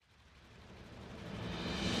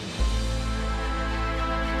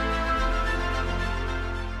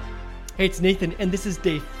Hey, it's Nathan, and this is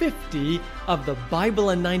day 50 of the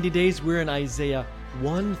Bible in 90 Days. We're in Isaiah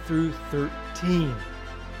 1 through 13.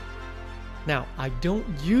 Now, I don't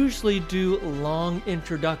usually do long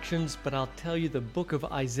introductions, but I'll tell you the book of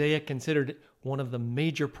Isaiah, considered one of the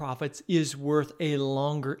major prophets, is worth a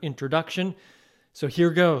longer introduction. So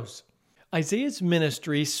here goes. Isaiah's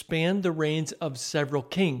ministry spanned the reigns of several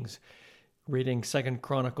kings. Reading 2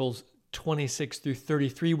 Chronicles 26 through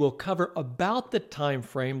 33 will cover about the time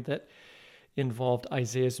frame that involved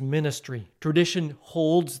Isaiah's ministry. Tradition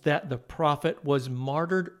holds that the prophet was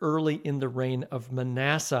martyred early in the reign of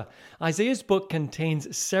Manasseh. Isaiah's book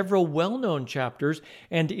contains several well-known chapters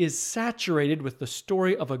and is saturated with the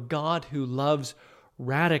story of a God who loves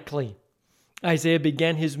radically. Isaiah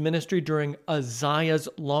began his ministry during Uzziah's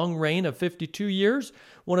long reign of 52 years,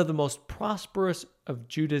 one of the most prosperous of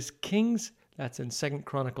Judah's kings. That's in 2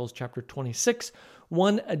 Chronicles chapter 26.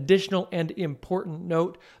 One additional and important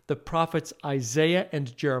note, the prophets Isaiah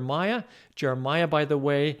and Jeremiah. Jeremiah, by the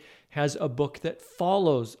way, has a book that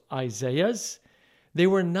follows Isaiah's. They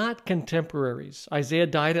were not contemporaries. Isaiah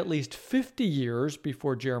died at least 50 years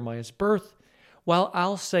before Jeremiah's birth. While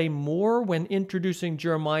I'll say more when introducing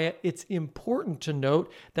Jeremiah, it's important to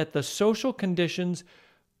note that the social conditions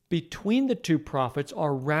between the two prophets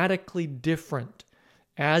are radically different,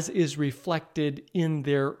 as is reflected in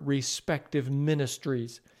their respective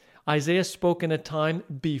ministries. Isaiah spoke in a time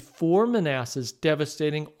before Manasseh's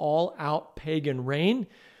devastating all-out pagan reign,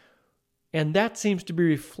 and that seems to be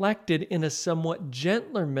reflected in a somewhat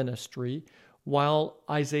gentler ministry, while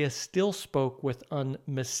Isaiah still spoke with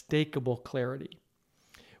unmistakable clarity.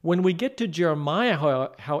 When we get to Jeremiah,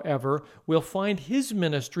 however, we'll find his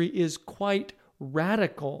ministry is quite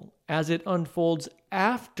radical as it unfolds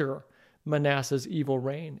after Manasseh's evil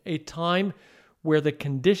reign, a time where the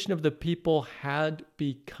condition of the people had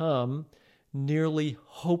become nearly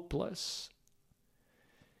hopeless.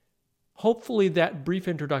 Hopefully that brief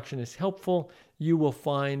introduction is helpful. You will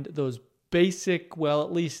find those basic,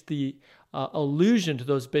 at least the allusion to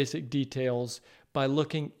those basic details by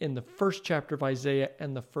looking in the first chapter of Isaiah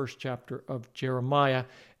and the first chapter of Jeremiah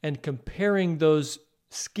and comparing those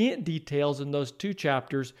scant details in those two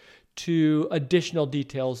chapters to additional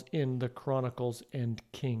details in the Chronicles and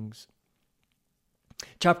Kings.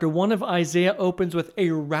 Chapter 1 of Isaiah opens with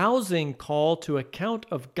a rousing call to account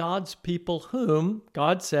of God's people whom,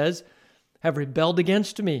 God says, have rebelled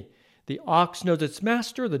against me. The ox knows its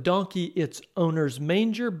master, the donkey its owner's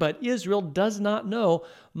manger, but Israel does not know.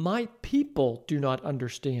 My people do not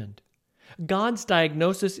understand. God's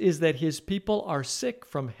diagnosis is that his people are sick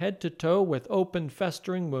from head to toe with open,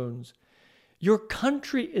 festering wounds. Your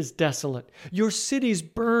country is desolate. Your cities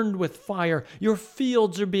burned with fire. Your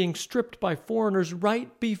fields are being stripped by foreigners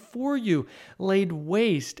right before you, laid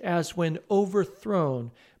waste as when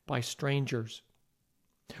overthrown by strangers.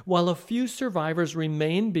 While a few survivors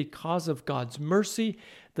remain because of God's mercy,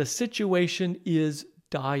 the situation is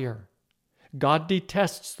dire. God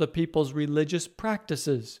detests the people's religious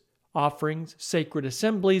practices, offerings, sacred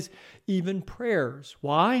assemblies, even prayers.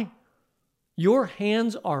 Why? Your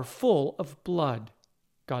hands are full of blood,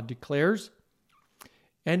 God declares.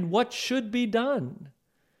 And what should be done?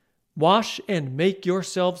 Wash and make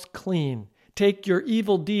yourselves clean. Take your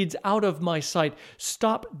evil deeds out of my sight.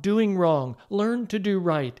 Stop doing wrong. Learn to do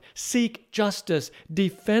right. Seek justice.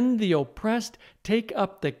 Defend the oppressed. Take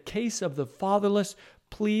up the case of the fatherless.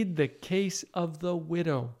 Plead the case of the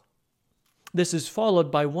widow. This is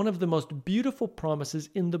followed by one of the most beautiful promises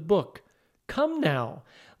in the book. Come now,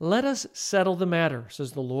 let us settle the matter,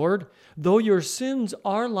 says the Lord. Though your sins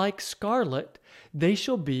are like scarlet, they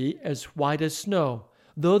shall be as white as snow.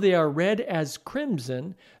 Though they are red as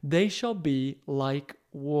crimson, they shall be like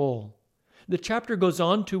wool. The chapter goes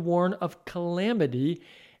on to warn of calamity,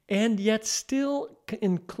 and yet still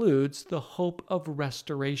includes the hope of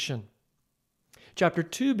restoration. Chapter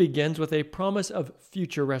 2 begins with a promise of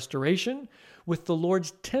future restoration, with the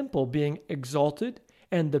Lord's temple being exalted,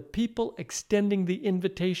 and the people extending the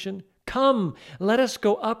invitation, come, let us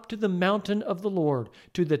go up to the mountain of the Lord,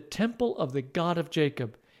 to the temple of the God of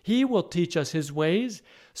Jacob. He will teach us his ways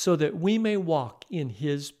so that we may walk in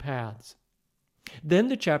his paths. Then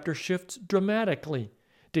the chapter shifts dramatically,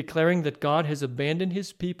 declaring that God has abandoned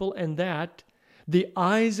his people and that the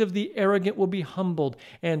eyes of the arrogant will be humbled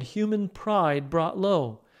and human pride brought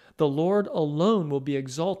low. The Lord alone will be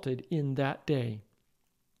exalted in that day.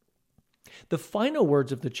 The final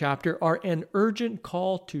words of the chapter are an urgent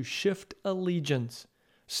call to shift allegiance.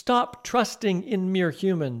 Stop trusting in mere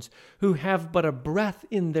humans who have but a breath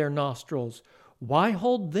in their nostrils. Why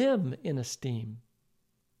hold them in esteem?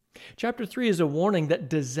 Chapter 3 is a warning that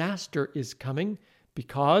disaster is coming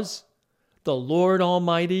because The Lord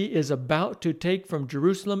Almighty is about to take from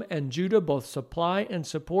Jerusalem and Judah both supply and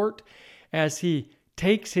support. As he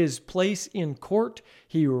takes his place in court,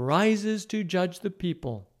 he rises to judge the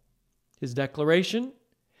people. His declaration: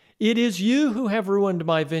 "It is you who have ruined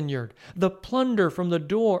my vineyard. The plunder from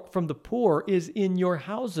the poor is in your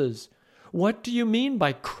houses. What do you mean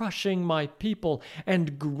by crushing my people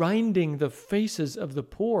and grinding the faces of the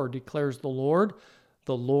poor, declares the Lord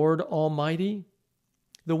Almighty."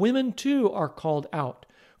 The women too are called out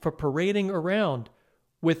for parading around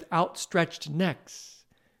with outstretched necks,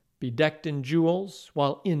 bedecked in jewels,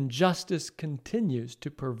 while injustice continues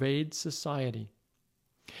to pervade society.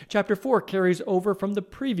 Chapter 4 carries over from the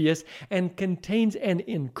previous and contains an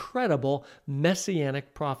incredible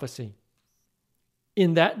messianic prophecy.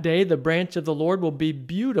 In that day, the branch of the Lord will be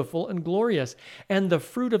beautiful and glorious, and the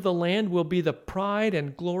fruit of the land will be the pride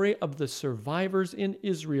and glory of the survivors in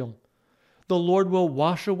Israel. The Lord will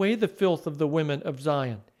wash away the filth of the women of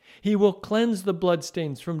Zion. He will cleanse the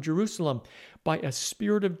bloodstains from Jerusalem by a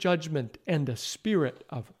spirit of judgment and a spirit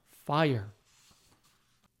of fire.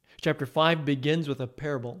 Chapter 5 begins with a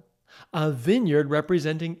parable, a vineyard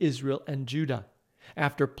representing Israel and Judah.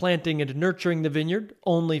 After planting and nurturing the vineyard,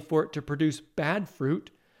 only for it to produce bad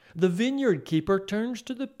fruit, the vineyard keeper turns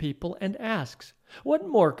to the people and asks, "What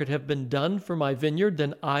more could have been done for my vineyard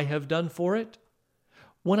than I have done for it?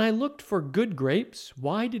 When I looked for good grapes,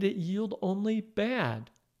 why did it yield only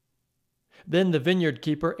bad?" Then the vineyard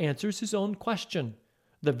keeper answers his own question.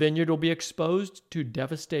 The vineyard will be exposed to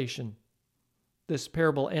devastation. This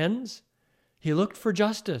parable ends: "He looked for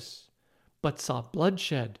justice, but saw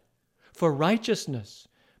bloodshed, for righteousness,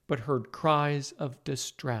 but heard cries of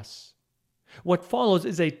distress." What follows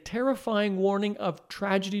is a terrifying warning of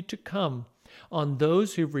tragedy to come on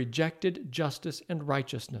those who've rejected justice and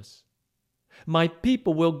righteousness. "My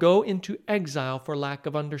people will go into exile for lack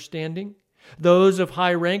of understanding. Those of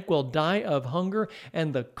high rank will die of hunger,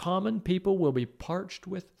 and the common people will be parched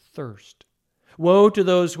with thirst. Woe to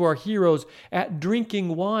those who are heroes at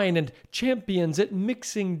drinking wine and champions at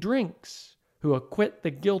mixing drinks, who acquit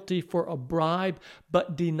the guilty for a bribe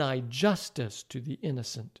but deny justice to the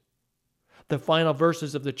innocent." The final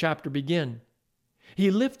verses of the chapter begin: "He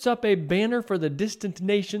lifts up a banner for the distant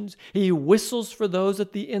nations. He whistles for those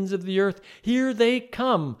at the ends of the earth. Here they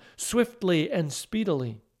come, swiftly and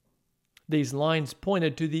speedily." These lines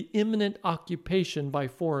pointed to the imminent occupation by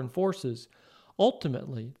foreign forces,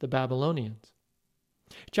 ultimately the Babylonians.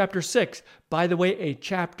 Chapter 6, by the way, a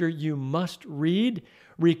chapter you must read,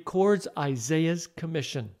 records Isaiah's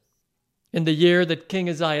commission. "In the year that King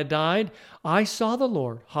Uzziah died, I saw the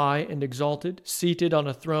Lord high and exalted, seated on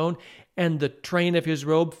a throne, and the train of his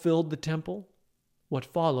robe filled the temple." What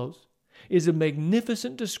follows is a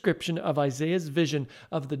magnificent description of Isaiah's vision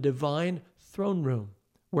of the divine throne room,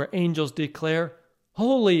 where angels declare,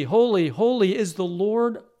 "Holy, holy, holy is the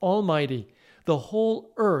Lord Almighty. The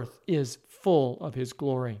whole earth is full of his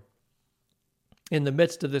glory." In the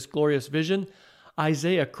midst of this glorious vision,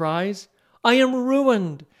 Isaiah cries, "I am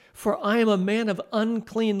ruined, for I am a man of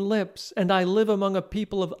unclean lips, and I live among a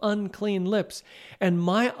people of unclean lips, and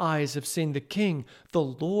my eyes have seen the King, the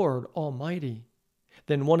Lord Almighty."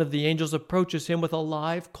 Then one of the angels approaches him with a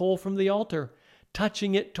live coal from the altar,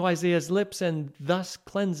 touching it to Isaiah's lips and thus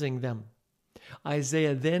cleansing them.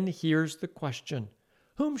 Isaiah then hears the question,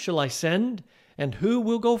 "Whom shall I send, and who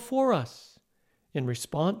will go for us?" In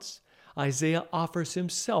response, Isaiah offers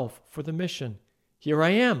himself for the mission. "Here I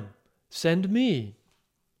am, send me."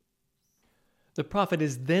 The prophet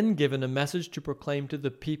is then given a message to proclaim to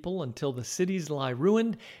the people until the cities lie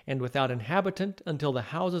ruined and without inhabitant, until the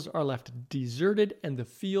houses are left deserted and the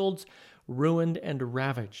fields ruined and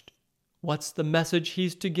ravaged. What's the message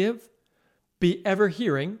he's to give? Be ever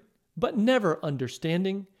hearing, but never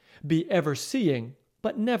understanding. Be ever seeing,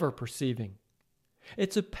 but never perceiving.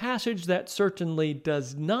 It's a passage that certainly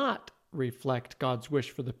does not reflect God's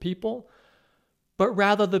wish for the people, but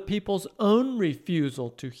rather the people's own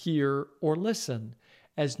refusal to hear or listen,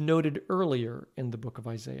 as noted earlier in the book of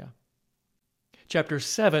Isaiah. Chapter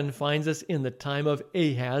 7 finds us in the time of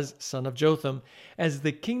Ahaz, son of Jotham, as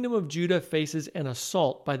the kingdom of Judah faces an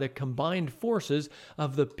assault by the combined forces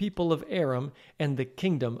of the people of Aram and the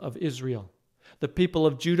kingdom of Israel. The people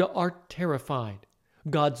of Judah are terrified.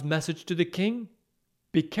 God's message to the king?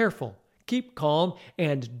 Be careful, keep calm,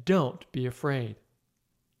 and don't be afraid.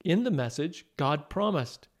 In the message, God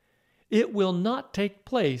promised, it will not take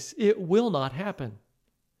place, it will not happen.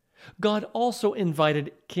 God also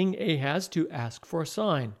invited King Ahaz to ask for a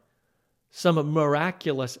sign, some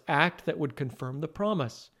miraculous act that would confirm the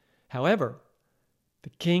promise. However,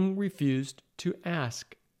 the king refused to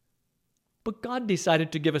ask. But God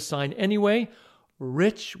decided to give a sign anyway,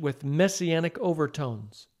 rich with messianic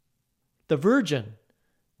overtones. The virgin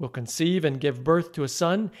will conceive and give birth to a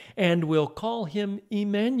son, and will call him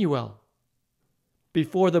Emmanuel.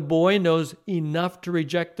 Before the boy knows enough to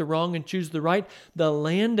reject the wrong and choose the right, the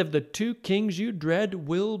land of the two kings you dread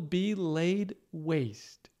will be laid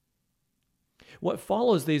waste. What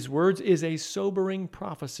follows these words is a sobering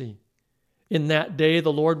prophecy. In that day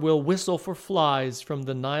the Lord will whistle for flies from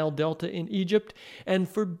the Nile Delta in Egypt and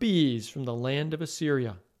for bees from the land of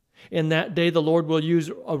Assyria. In that day the Lord will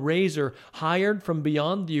use a razor hired from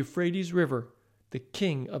beyond the Euphrates River, the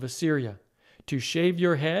king of Assyria, to shave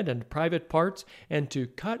your head and private parts and to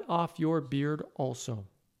cut off your beard also.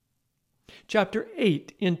 Chapter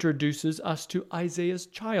 8 introduces us to Isaiah's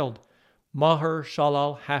child,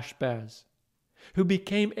 Maher-shalal-hash-baz, who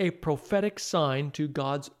became a prophetic sign to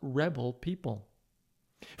God's rebel people.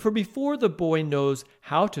 For before the boy knows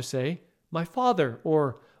how to say, "My father,"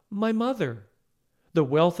 or "my mother," the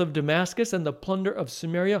wealth of Damascus and the plunder of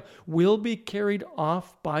Samaria will be carried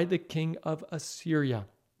off by the king of Assyria.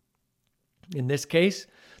 In this case,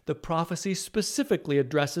 the prophecy specifically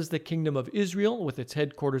addresses the kingdom of Israel with its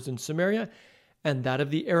headquarters in Samaria and that of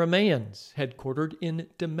the Arameans, headquartered in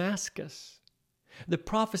Damascus. The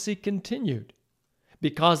prophecy continued.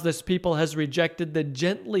 Because this people has rejected the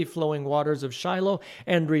gently flowing waters of Shiloh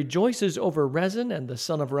and rejoices over Rezin and the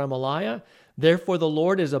son of Remaliah, therefore the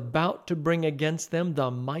Lord is about to bring against them the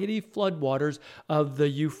mighty floodwaters of the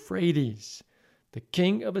Euphrates, the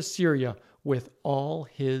king of Assyria, with all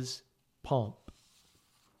his pomp.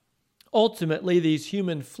 Ultimately, these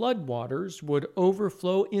human floodwaters would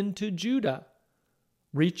overflow into Judah,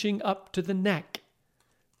 reaching up to the neck.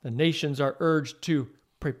 The nations are urged to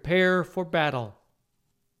prepare for battle.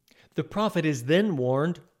 The prophet is then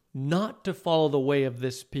warned not to follow the way of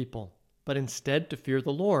this people, but instead to fear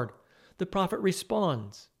the Lord. The prophet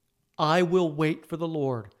responds, "I will wait for the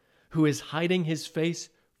Lord, who is hiding his face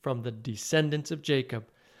from the descendants of Jacob.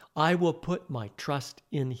 I will put my trust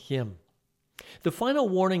in him." The final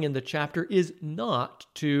warning in the chapter is not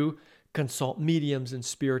to consult mediums and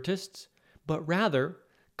spiritists, but rather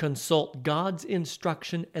consult God's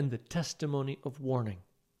instruction and the testimony of warning.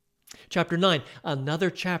 Chapter 9, another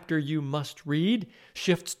chapter you must read,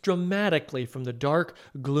 shifts dramatically from the dark,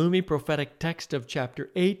 gloomy prophetic text of chapter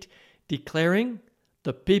 8, declaring,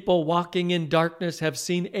 "The people walking in darkness have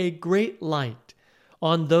seen a great light.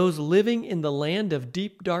 On those living in the land of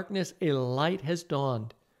deep darkness a light has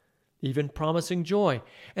dawned," even promising joy,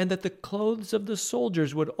 and that the clothes of the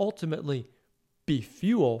soldiers would ultimately be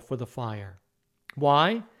fuel for the fire.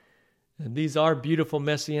 Why? And these are beautiful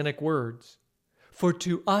messianic words. "For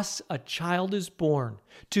to us a child is born,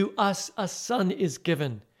 to us a son is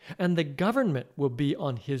given, and the government will be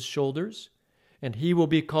on his shoulders. And he will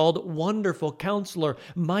be called Wonderful Counselor,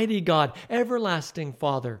 Mighty God, Everlasting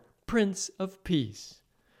Father, Prince of Peace.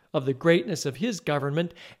 Of the greatness of his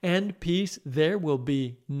government and peace there will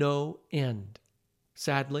be no end."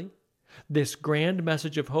 Sadly, this grand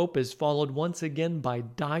message of hope is followed once again by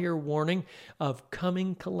dire warning of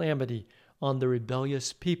coming calamity on the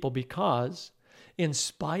rebellious people because, in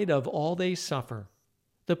spite of all they suffer,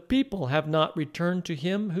 the people have not returned to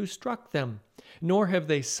him who struck them, nor have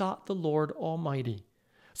they sought the Lord Almighty.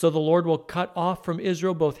 So the Lord will cut off from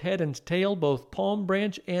Israel both head and tail, both palm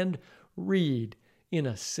branch and reed, in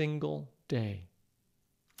a single day.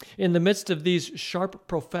 In the midst of these sharp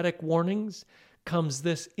prophetic warnings comes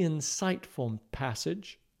this insightful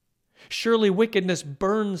passage. "Surely wickedness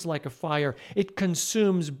burns like a fire. It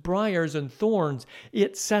consumes briars and thorns.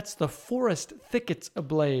 It sets the forest thickets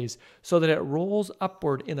ablaze, so that it rolls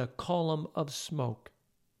upward in a column of smoke."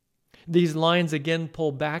 These lines again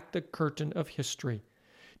pull back the curtain of history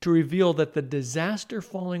to reveal that the disaster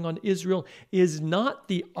falling on Israel is not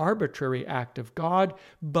the arbitrary act of God,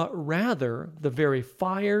 but rather the very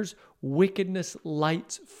fires wickedness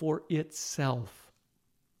lights for itself.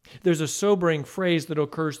 There's a sobering phrase that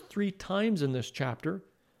occurs 3 times in this chapter.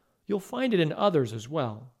 You'll find it in others as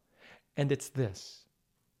well. And it's this: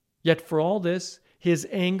 "Yet for all this, his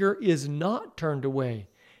anger is not turned away.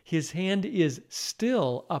 His hand is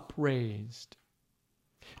still upraised."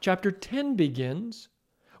 Chapter 10 begins,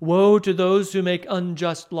 "Woe to those who make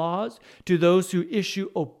unjust laws, to those who issue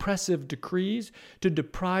oppressive decrees, to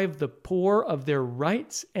deprive the poor of their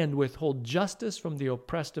rights and withhold justice from the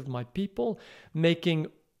oppressed of my people, making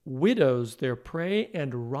widows their prey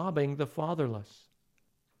and robbing the fatherless."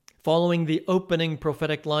 Following the opening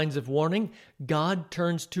prophetic lines of warning, God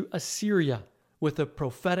turns to Assyria with a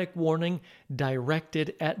prophetic warning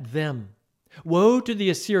directed at them. "Woe to the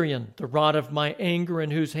Assyrian, the rod of my anger, in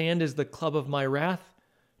whose hand is the club of my wrath.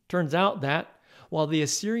 Turns out that while the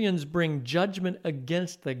Assyrians bring judgment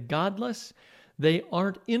against the godless, they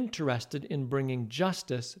aren't interested in bringing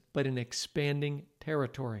justice, but in expanding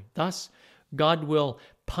territory. Thus, God will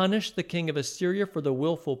punish the king of Assyria for the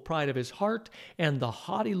willful pride of his heart and the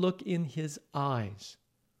haughty look in his eyes.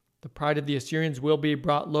 The pride of the Assyrians will be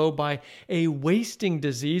brought low by a wasting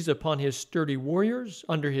disease upon his sturdy warriors.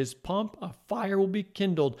 Under his pomp, a fire will be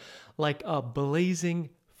kindled like a blazing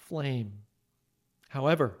flame.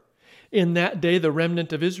 However, in that day, the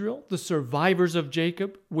remnant of Israel, the survivors of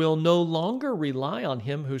Jacob, will no longer rely on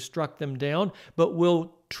him who struck them down, but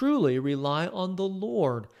will truly rely on the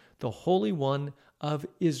Lord, the Holy One of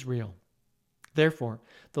Israel. Therefore,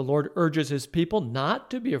 the Lord urges his people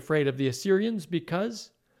not to be afraid of the Assyrians,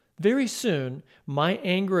 because very soon my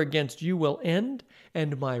anger against you will end,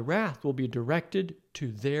 and my wrath will be directed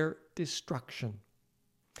to their destruction.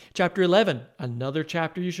 Chapter 11, another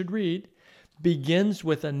chapter you should read, begins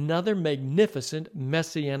with another magnificent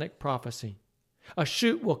messianic prophecy. A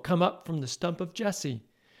shoot will come up from the stump of Jesse.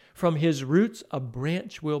 From his roots a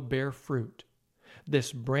branch will bear fruit.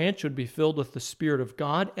 This branch would be filled with the Spirit of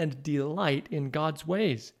God and delight in God's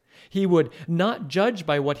ways. He would not judge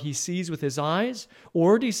by what he sees with his eyes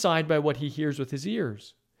or decide by what he hears with his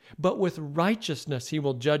ears. But with righteousness he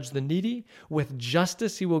will judge the needy. With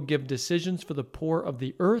justice he will give decisions for the poor of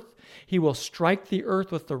the earth. He will strike the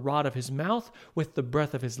earth with the rod of his mouth. With the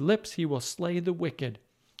breath of his lips he will slay the wicked.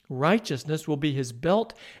 Righteousness will be his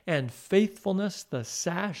belt, and faithfulness the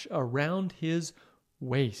sash around his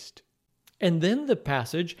waist. And then the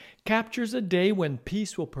passage captures a day when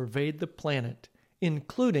peace will pervade the planet,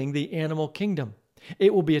 including the animal kingdom.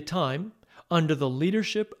 It will be a time, under the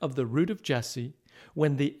leadership of the root of Jesse,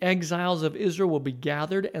 when the exiles of Israel will be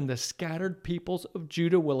gathered and the scattered peoples of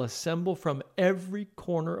Judah will assemble from every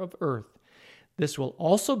corner of earth. This will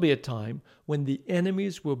also be a time when the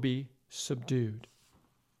enemies will be subdued.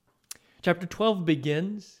 Chapter 12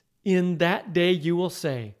 begins, "In that day you will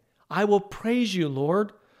say, I will praise you,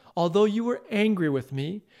 Lord. Although you were angry with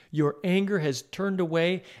me, your anger has turned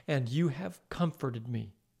away and you have comforted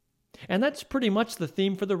me." And that's pretty much the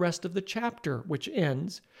theme for the rest of the chapter, which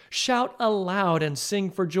ends, "Shout aloud and sing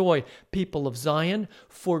for joy, people of Zion,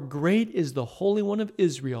 for great is the Holy One of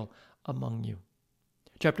Israel among you."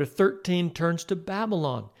 Chapter 13 turns to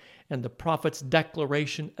Babylon and the prophet's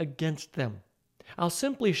declaration against them. I'll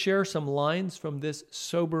simply share some lines from this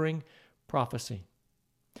sobering prophecy.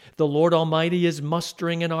 "The Lord Almighty is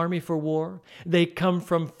mustering an army for war. They come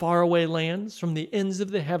from faraway lands, from the ends of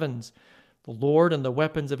the heavens. The Lord and the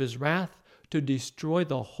weapons of his wrath to destroy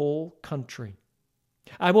the whole country.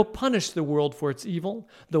 I will punish the world for its evil,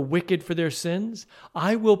 the wicked for their sins.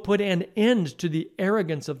 I will put an end to the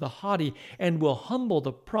arrogance of the haughty and will humble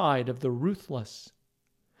the pride of the ruthless.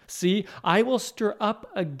 See, I will stir up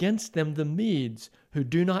against them the Medes, who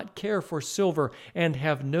do not care for silver and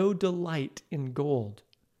have no delight in gold.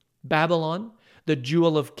 Babylon, the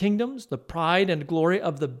jewel of kingdoms, the pride and glory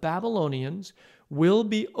of the Babylonians, will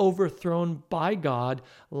be overthrown by God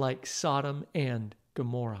like Sodom and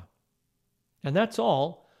Gomorrah." And that's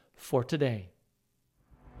all for today.